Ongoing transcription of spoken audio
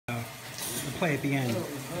play at the end,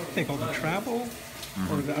 they called it travel,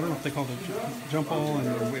 or I don't know if they called it jump ball, and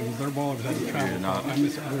it was their ball, it was a travel ball. I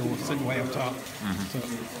missed it. We were sitting way up top. So.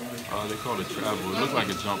 They called it travel. It looked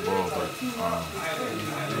like a jump ball, but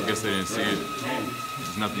I guess they didn't see it.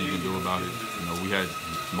 There's nothing you can do about it. You know, we had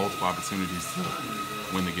multiple opportunities to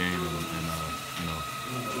win the game and you know,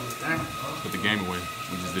 put the game away.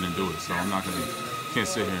 We just didn't do it. So I'm not gonna. Can't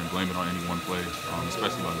sit here and blame it on any one play,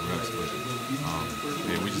 especially by the refs. But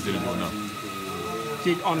yeah, we just didn't do enough.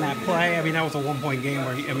 On that play, I mean, that was a one-point game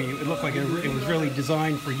where, I mean, it looked like it was really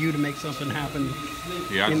designed for you to make something happen.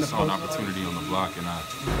 Yeah, I just saw an opportunity on the block, and I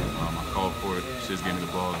called for it. Shiz gave me the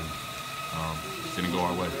ball, and didn't go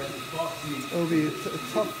our way. Obi, it's a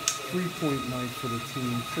tough three-point night for the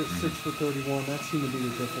team. 6 for 31. That seemed to be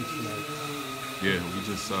the difference tonight. Yeah, we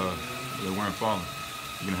just they weren't falling.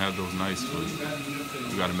 You're gonna have those nights, but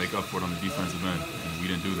you got to make up for it on the defensive end, and we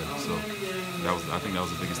didn't do that. So I think that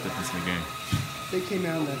was the biggest difference in the game. They came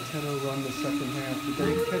out in that 10-0 run the second half. Did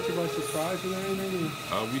they catch you by surprise or anything?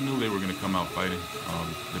 We knew they were going to come out fighting.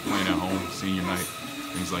 They're playing at home, senior night,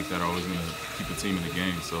 things like that are always going to keep the team in the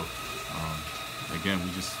game. So, again,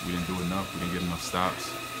 we didn't do enough. We didn't get enough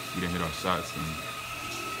stops. We didn't hit our shots, and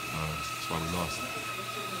that's why we lost.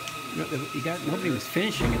 Nobody was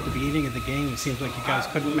finishing at the beginning of the game. It seems like you guys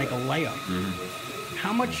couldn't make a layup.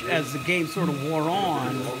 How much, as the game sort of wore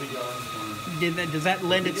on, does that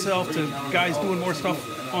lend itself to guys doing more stuff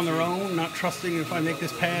on their own, not trusting if I make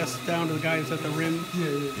this pass down to the guys at the rim,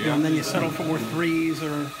 and then you settle for more threes?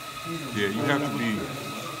 Or yeah, you have to be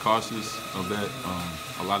cautious of that.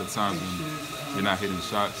 A lot of times when you're not hitting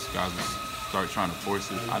shots, guys will start trying to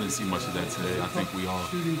force it. I didn't see much of that today. I think we all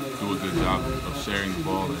do a good job of sharing the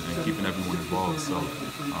ball and keeping everyone involved. So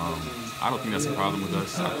I don't think that's a problem with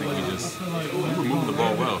us. I think we were moving the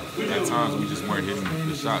ball well. At times we just weren't hitting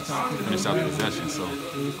the shots, finish out the possession. So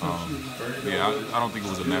yeah, I don't think it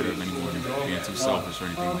was a matter of anyone being too selfish or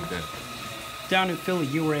anything like that. Down in Philly,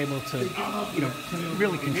 you were able to,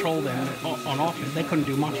 really control them on offense. They couldn't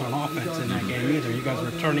do much on offense in that game either. You guys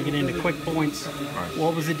were turning it into quick points. Right.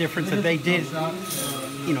 What was the difference that they did?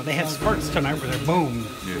 They had spurts tonight where they're boom.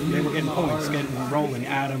 Yeah. They were getting points, getting rolling.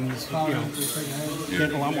 Adams,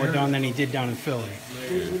 getting a lot more done than he did down in Philly.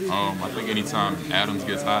 Yeah. I think anytime Adams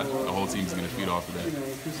gets hot, the whole team's going to feed off of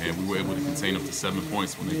that. And we were able to contain up to 7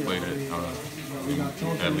 points when they played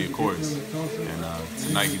at Leocoris. And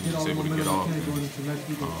tonight he was able to get off.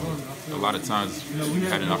 And, a lot of times we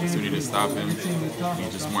had an opportunity to stop him. He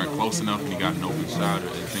just weren't close enough, and he got an open shot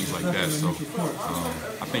and things like that. So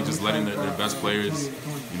I think just letting their best players,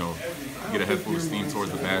 get a head full of steam towards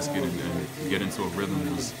the basket and get into a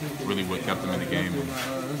rhythm was really what kept them in the game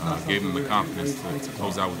and gave them the confidence to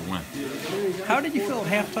close out with a win. How did you feel at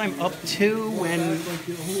halftime, up 2, when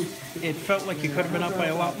it felt like you could have been up by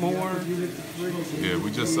a lot more? Yeah,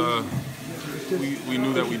 we just we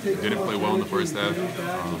knew that we didn't play well in the first half.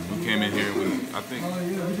 We came in here, I think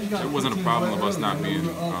it wasn't a problem of us not being,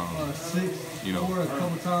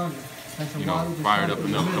 fired up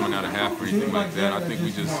enough coming out of half or anything like that. I think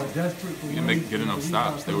we just didn't get enough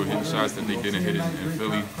stops. They were hitting shots that they didn't hit in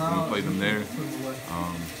Philly when we played them there.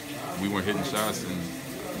 We weren't hitting shots, and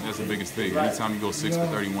that's the biggest thing. Anytime you go 6 for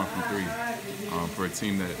 31 from 3, for a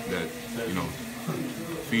team that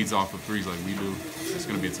feeds off of threes like we do, it's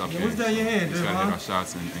going to be a tough game. We just got to hit our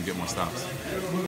shots and get more stops.